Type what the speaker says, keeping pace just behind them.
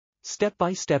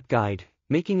Step-by-step guide,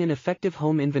 making an effective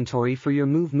home inventory for your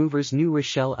Movers New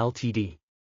Rochelle Ltd.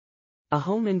 A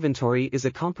home inventory is a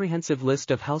comprehensive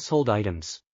list of household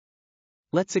items.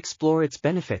 Let's explore its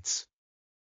benefits.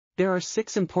 There are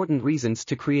 6 important reasons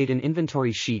to create an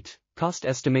inventory sheet: cost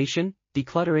estimation,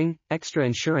 decluttering, extra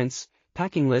insurance,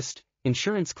 packing list,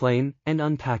 insurance claim, and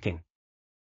unpacking.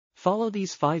 Follow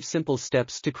these 5 simple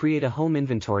steps to create a home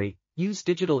inventory. Use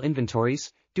digital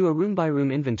inventories, do a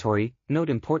room-by-room inventory, note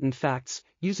important facts,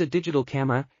 use a digital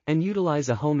camera, and utilize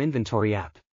a home inventory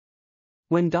app.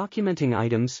 When documenting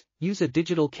items, use a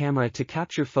digital camera to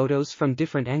capture photos from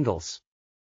different angles.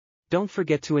 Don't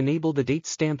forget to enable the date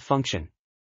stamp function.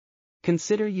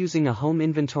 Consider using a home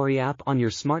inventory app on your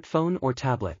smartphone or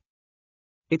tablet.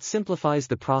 It simplifies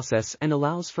the process and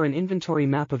allows for an inventory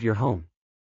map of your home.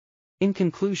 In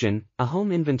conclusion, a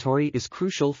home inventory is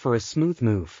crucial for a smooth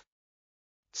move.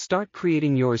 Start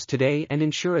creating yours today and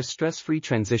ensure a stress-free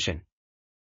transition.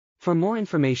 For more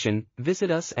information, visit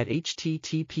us at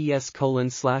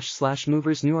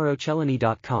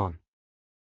https://moversnewrocellany.com.